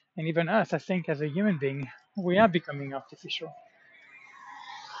 and even us, I think, as a human being, we are becoming artificial.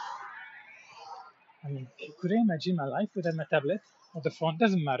 I mean, could I imagine my life without my tablet or the phone?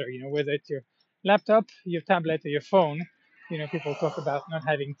 Doesn't matter, whether it's your laptop, your tablet, or your phone. People talk about not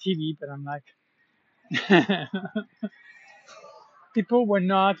having TV, but I'm like, people were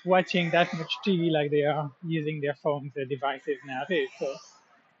not watching that much TV like they are using their phones, their devices nowadays. So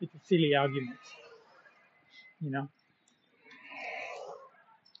it's a silly argument, you know.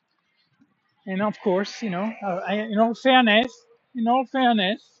 And of course, in all fairness,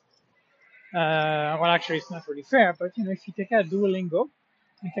 well, actually, it's not really fair, but if you take out Duolingo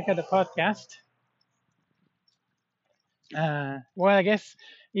and take out the podcast, well, I guess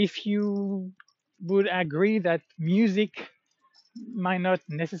if you would agree that music might not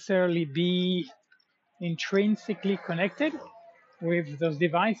necessarily be intrinsically connected with those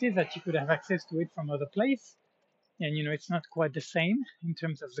devices, that you could have access to it from other place, and it's not quite the same in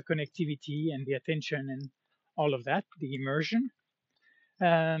terms of the connectivity and the attention and all of that, the immersion.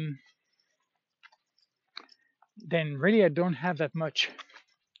 Um, then really I don't have that much,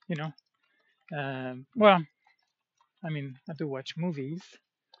 you know. Well, I mean, I do watch movies,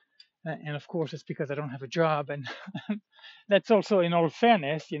 and of course it's because I don't have a job, and that's also, in all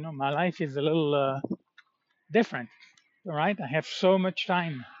fairness, my life is a little different. Right? I have so much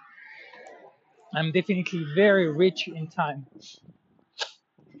time. I'm definitely very rich in time.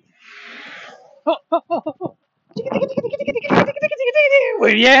 Oh, oh, oh, oh, oh.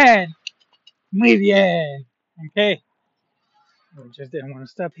 Muy bien, muy bien. Okay, we just didn't want to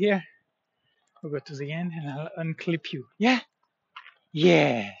stop here. We'll go to the end and I'll unclip you. Yeah,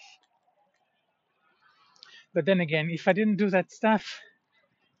 yes. But then again, if I didn't do that stuff,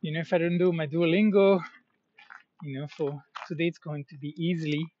 if I didn't do my Duolingo, for today it's going to be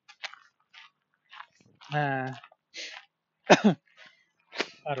easily, uh, I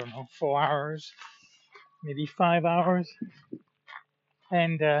don't know, 4 hours, maybe 5 hours,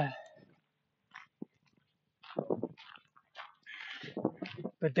 and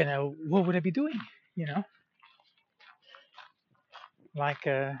but then what would I be doing? You know, like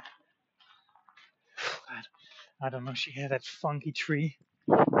I don't know. She had that funky tree.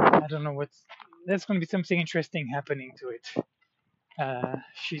 I don't know what's. There's going to be something interesting happening to it.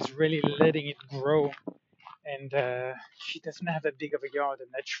 She's really letting it grow, and she doesn't have that big of a yard, and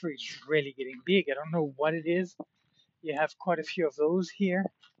that tree is really getting big. I don't know what it is. You have quite a few of those here,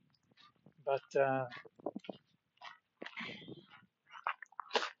 but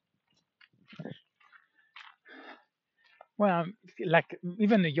well, like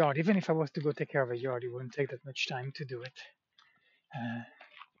even the yard. Even if I was to go take care of a yard, it wouldn't take that much time to do it. Uh,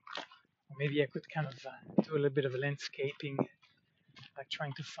 Maybe I could kind of do a little bit of landscaping, like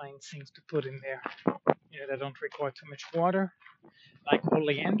trying to find things to put in there. that don't require too much water, like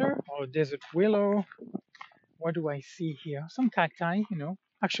oleander or desert willow. What do I see here? Some cacti,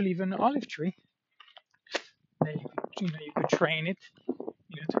 actually even an olive tree. They, you could train it,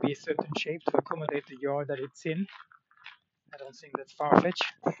 to be a certain shape to accommodate the yard that it's in. I don't think that's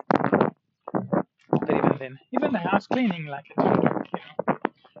far-fetched. But even then, even the house cleaning, like I told her,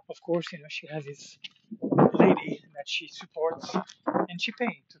 of course, she has this lady that she supports and she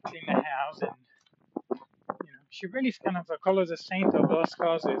pays to clean the house, and she really is kind of a color the saint of lost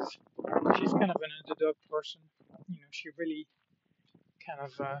causes. She's kind of an underdog person. She really kind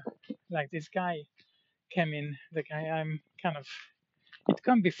of like this guy came in. The guy I'm kind of it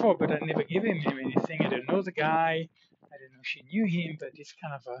come before, but I never give him anything. I don't know the guy. I don't know if she knew him, but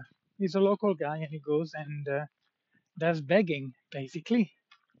he's a local guy, and he goes and does begging basically.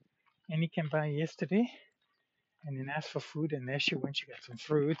 And he came by yesterday and then asked for food, and there she went. She got some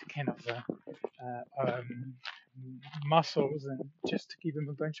fruit, kind of mussels, and just to give him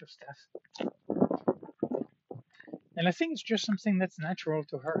a bunch of stuff. And I think it's just something that's natural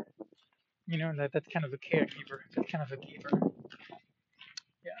to her, that kind of a caregiver, that kind of a giver.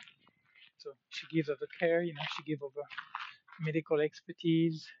 Yeah. So she gives of the care, she gives of medical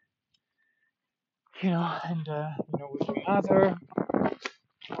expertise, and with her mother,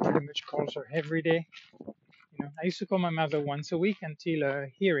 pretty much calls her every day. I used to call my mother once a week until her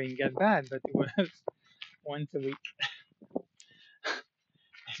hearing got bad, but it was once a week.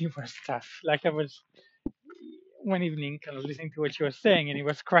 And it was tough. Like I was one evening kind of listening to what she was saying, and it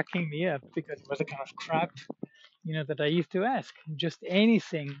was cracking me up because it was a kind of crap, that I used to ask. Just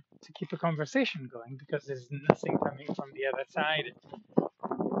anything to keep a conversation going because there's nothing coming from the other side.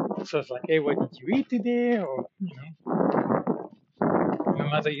 So it's like, hey, what did you eat today? Or, my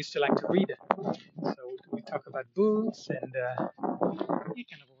mother used to like to read. So we talk about books and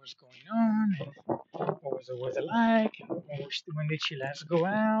kind of what was going on and what was the weather like and when did she last go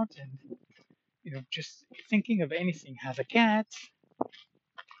out and, just thinking of anything. Has a cat.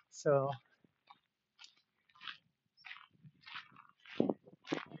 So,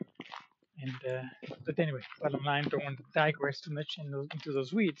 and but anyway, bottom line, don't want to digress too much into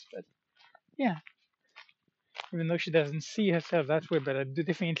those weeds. But yeah, even though she doesn't see herself that way, but I do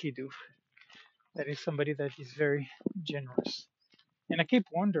definitely do. That is somebody that is very generous. And I keep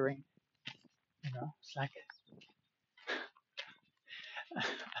wondering, it's like,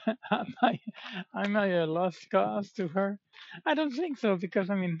 am I a lost cause to her? I don't think so because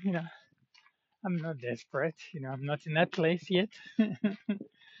I mean, I'm not desperate. I'm not in that place yet. It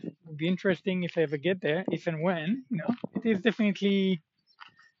would be interesting if I ever get there, if and when. It is definitely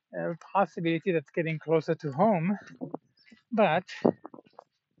a possibility that's getting closer to home, but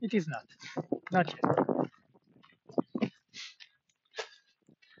it is not yet.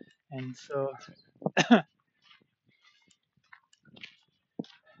 And so,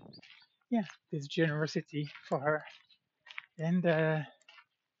 yeah, this generosity for her, and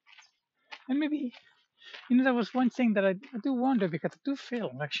maybe that was one thing that I do wonder because I do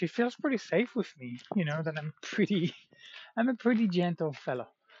feel like she feels pretty safe with me. That I'm a pretty gentle fellow,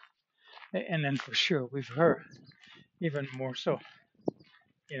 and then for sure with her even more so.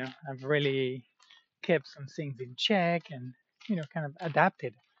 I've really kept some things in check and kind of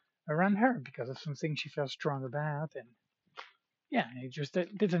adapted around her because of some things she felt strong about, and yeah,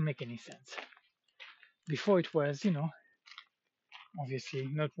 it didn't make any sense. Before it was, obviously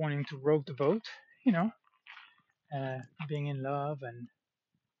not wanting to row the boat, you know, being in love, and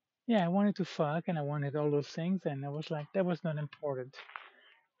yeah, I wanted to fuck and I wanted all those things, and I was like, that was not important.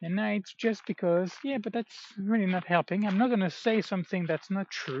 And now it's just because, yeah, but that's really not helping. I'm not going to say something that's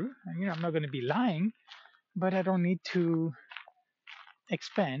not true. And, I'm not going to be lying, but I don't need to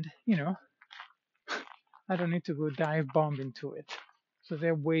expand, I don't need to go dive bomb into it. So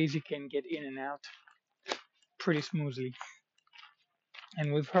there are ways you can get in and out pretty smoothly.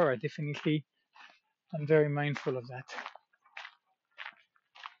 And with her, definitely, I'm very mindful of that.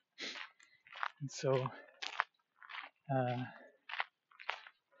 And so, uh,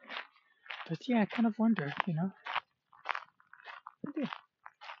 but yeah, I kind of wonder,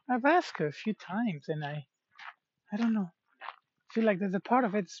 I've asked her a few times, and I don't know. I feel like there's a part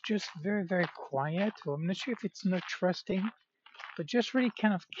of it's just very, very quiet, or I'm not sure if it's not trusting, but just really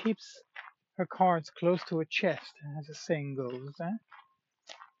kind of keeps her cards close to her chest, as the saying goes.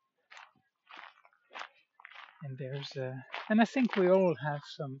 And and I think we all have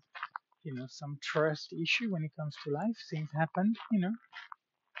some trust issue when it comes to life. Things happen,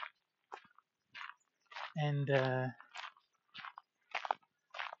 and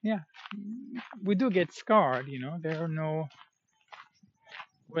yeah, we do get scarred. There are no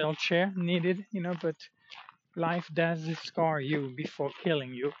wheelchair needed, but life does scar you before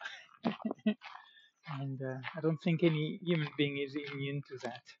killing you, and I don't think any human being is immune to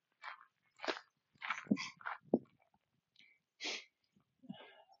that.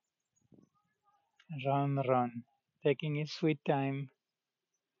 Run, run, taking his sweet time.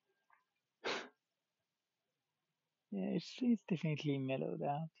 Yeah, it's definitely mellowed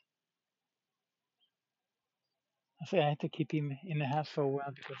out. I had to keep him in the house for a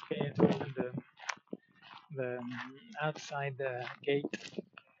while because I had to open the outside gate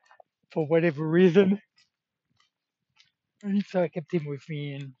for whatever reason. And so I kept him with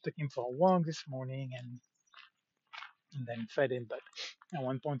me and took him for a walk this morning and then fed him. But at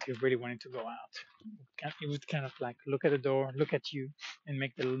one point, he really wanted to go out. He would kind of like look at the door, look at you, and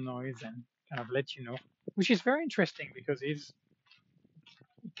make the little noise and kind of let you know, which is very interesting because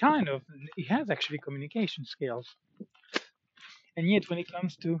kind of he has actually communication skills. And yet, when it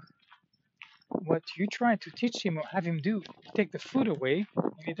comes to what you try to teach him or have him do, take the food away,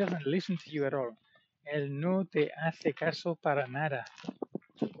 and he doesn't listen to you at all. Él no te hace caso para nada.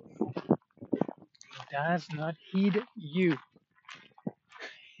 He does not heed you.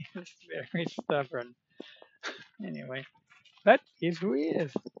 He's very stubborn. Anyway, but he's who he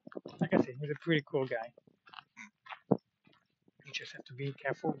is. Like I said, he's a pretty cool guy. You just have to be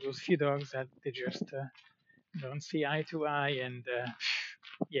careful with those few dogs that they just don't see eye to eye, and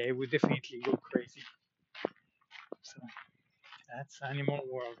yeah, it would definitely go crazy. So that's animal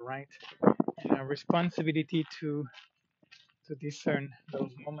world, right? And our responsibility to discern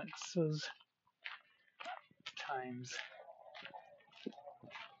those moments, those times.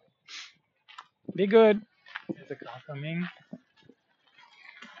 Be good. There's a car coming.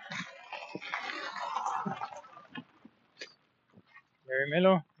 Very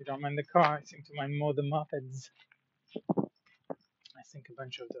mellow. You don't mind the car. I seem to mind more the mopeds. I think a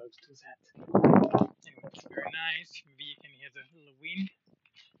bunch of dogs do that. Anyway, it's very nice. Maybe you can hear the little wind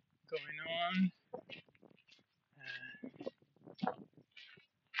going on.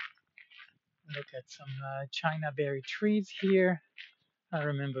 Look at some China berry trees here. I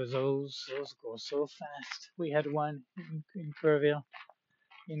remember those. Those go so fast. We had one in Kerrville.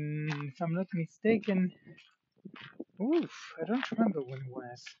 If I'm not mistaken, oof, I don't remember when it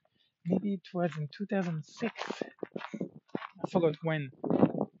was. Maybe it was in 2006. I forgot when.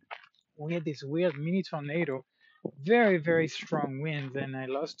 We had this weird mini tornado, very, very strong winds, and I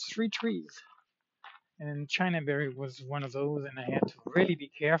lost 3 trees. And Chinaberry was one of those, and I had to really be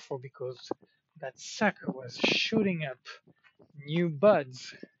careful because that sucker was shooting up new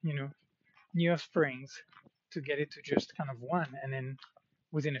buds, you know, new springs to get it to just kind of one. And then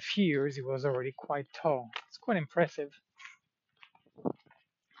within a few years, it was already quite tall. It's quite impressive.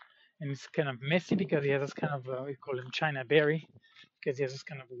 And it's kind of messy because he has this kind of, we call him China berry, because he has this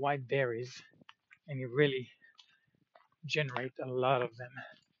kind of white berries, and he really generates a lot of them.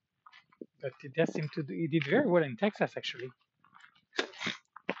 But it does seem to do, he did very well in Texas actually.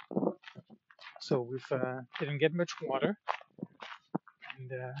 So we didn't get much water,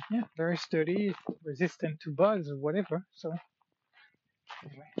 and yeah, very sturdy, resistant to bugs or whatever. So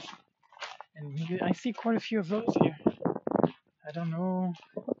anyway, and I see quite a few of those here. I don't know.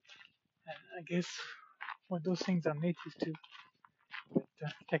 I guess what those things are native to,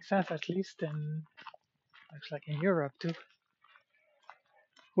 but Texas at least, and looks like in Europe too.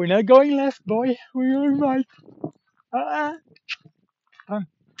 We're not going left, boy. We're going right. Ah, come,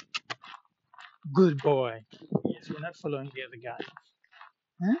 good boy. Yes, we're not following the other guy.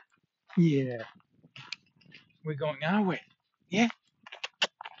 Huh? Yeah, we're going our way. Yeah,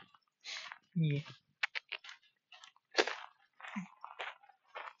 yeah.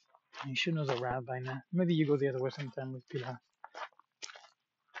 You should know the route by now. Maybe you go the other way sometime with Pilar.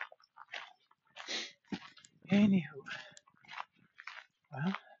 Anywho,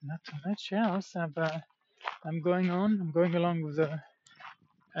 well, not too much else. I'm going on. I'm going along with the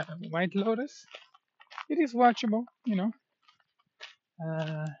White Lotus. It is watchable, you know.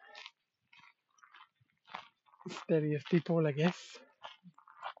 Uh, steady as people, I guess.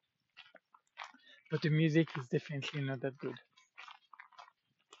 But the music is definitely not that good.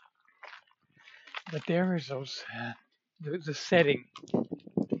 But there is also the setting,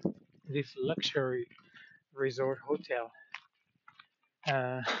 this luxury resort hotel.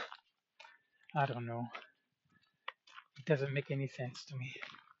 Uh, I don't know. It doesn't make any sense to me.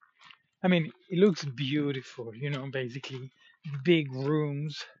 I mean, it looks beautiful, you know, basically big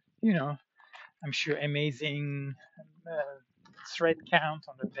rooms, you know, I'm sure amazing thread count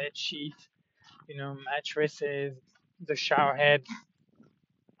on the bed sheet, you know, mattresses, the shower head,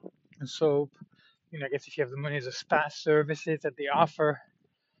 the soap, you know, I guess if you have the money, the spa services that they offer,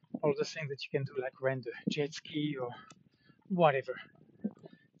 all the things that you can do, like rent a jet ski or whatever,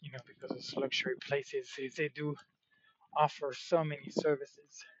 because those luxury places, they do offer so many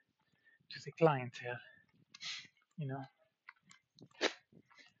services to the clientele, you know.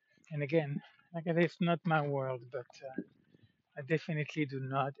 And again, like I say, it's not my world, but I definitely do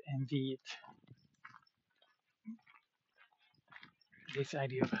not envy it. This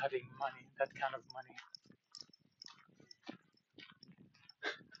idea of having money, that kind of money.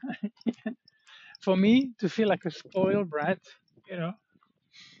 For me, to feel like a spoiled brat, you know,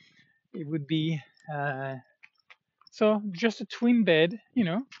 it would be so just a twin bed,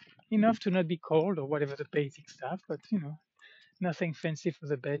 enough to not be cold or whatever the basic stuff, but nothing fancy for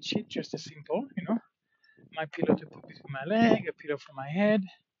the bed sheet, just a simple, my pillow to put between my leg, a pillow for my head,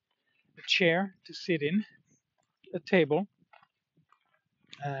 a chair to sit in, a table,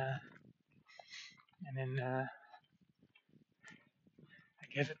 uh, and then I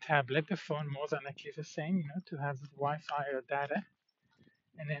guess a tablet, the phone more than likely the same, to have Wi-Fi or data,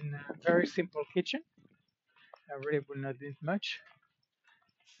 and then a very simple kitchen. I really would not need much.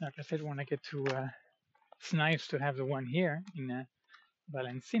 Like I said, when I get to, it's nice to have the one here in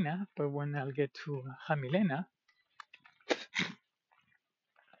Valencina, but when I'll get to Jamilena,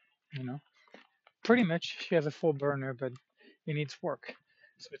 you know, pretty much she has a full burner, but it needs work.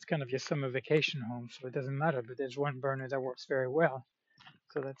 So it's kind of your summer vacation home, so it doesn't matter. But there's one burner that works very well,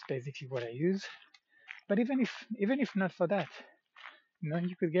 so that's basically what I use. But even if not for that,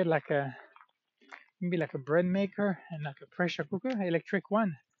 you could get like maybe like a bread maker and like a pressure cooker, electric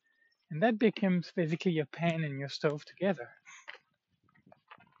one, and that becomes basically your pan and your stove together.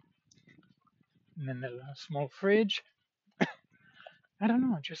 And then a small fridge. I don't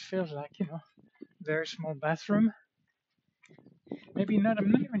know. It just feels like very small bathroom. Maybe not.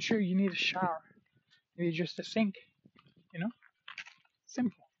 I'm not even sure you need a shower. Maybe just a sink. You know,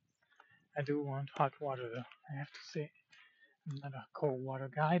 simple. I do want hot water though. I have to say, I'm not a cold water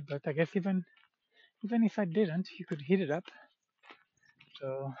guy, but I guess even if I didn't, you could heat it up.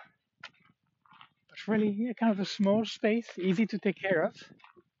 So, but really, yeah, kind of a small space, easy to take care of.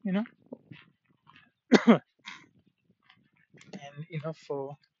 You know, and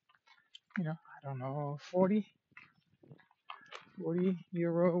for I don't know, 40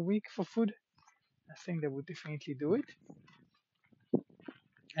 euro a week for food. I think that would definitely do it.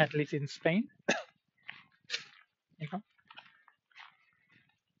 At least in Spain, you know.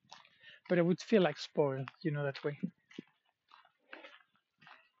 But I would feel like spoiled, that way.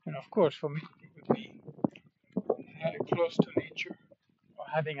 And of course, for me, it would be close to nature or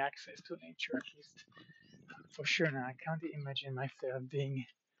having access to nature at least. For sure, now I can't imagine myself being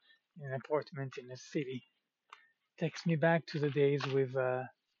in an apartment in a city. Takes me back to the days with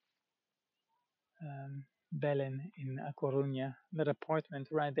Belen in A Coruña, that apartment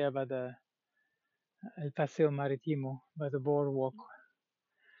right there by the El Paseo Maritimo, by the boardwalk,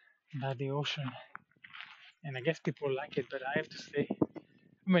 by the ocean. And I guess people like it, but I have to say,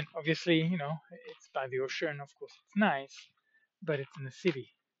 I mean, obviously, it's by the ocean, of course, it's nice, but it's in the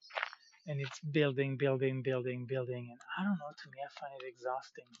city. And it's building, building, building, building. And I don't know, to me, I find it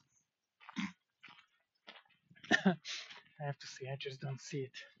exhausting. I have to say, I just don't see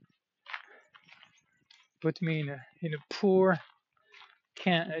it. Put me in a poor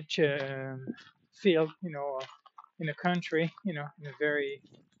can, field, or in a country, in a very,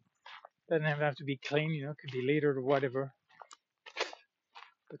 doesn't have to be clean, could be littered or whatever,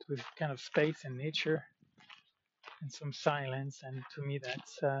 but with kind of space and nature and some silence. And to me,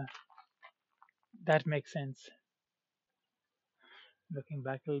 that makes sense. Looking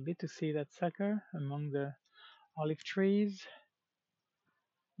back a little bit to see that sucker among the olive trees.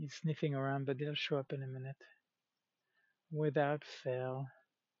 He's sniffing around, but they'll show up in a minute. Without fail.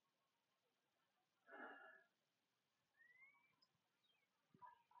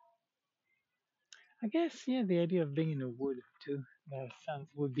 I guess, yeah, the idea of being in the wood too, that sounds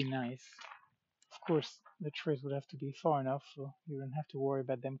would be nice. Of course, the trees would have to be far enough so you don't have to worry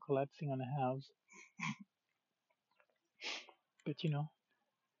about them collapsing on a house. But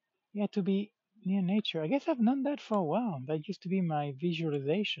yeah, to be near nature. I guess I've known that for a while. That used to be my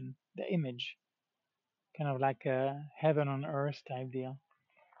visualization, the image, kind of like a heaven on earth type deal.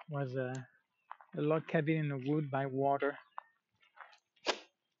 Was a log cabin in the wood by water.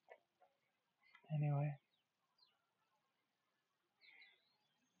 Anyway,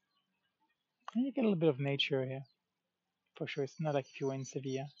 and you get a little bit of nature here for sure. It's not like if you were in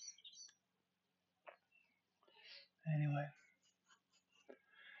Sevilla. Anyway,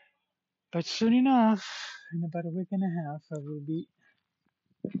 but soon enough, in about a week and a half, I will be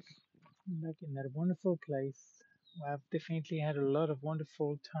back in that wonderful place. I've definitely had a lot of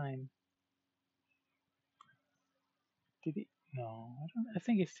wonderful time. Did he? No, I don't. I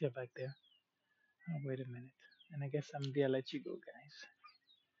think he's still back there. Oh, wait a minute. And I guess I'm there. Let you go, guys.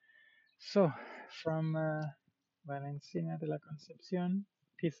 So, from Valencina de la Concepcion,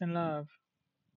 peace and love.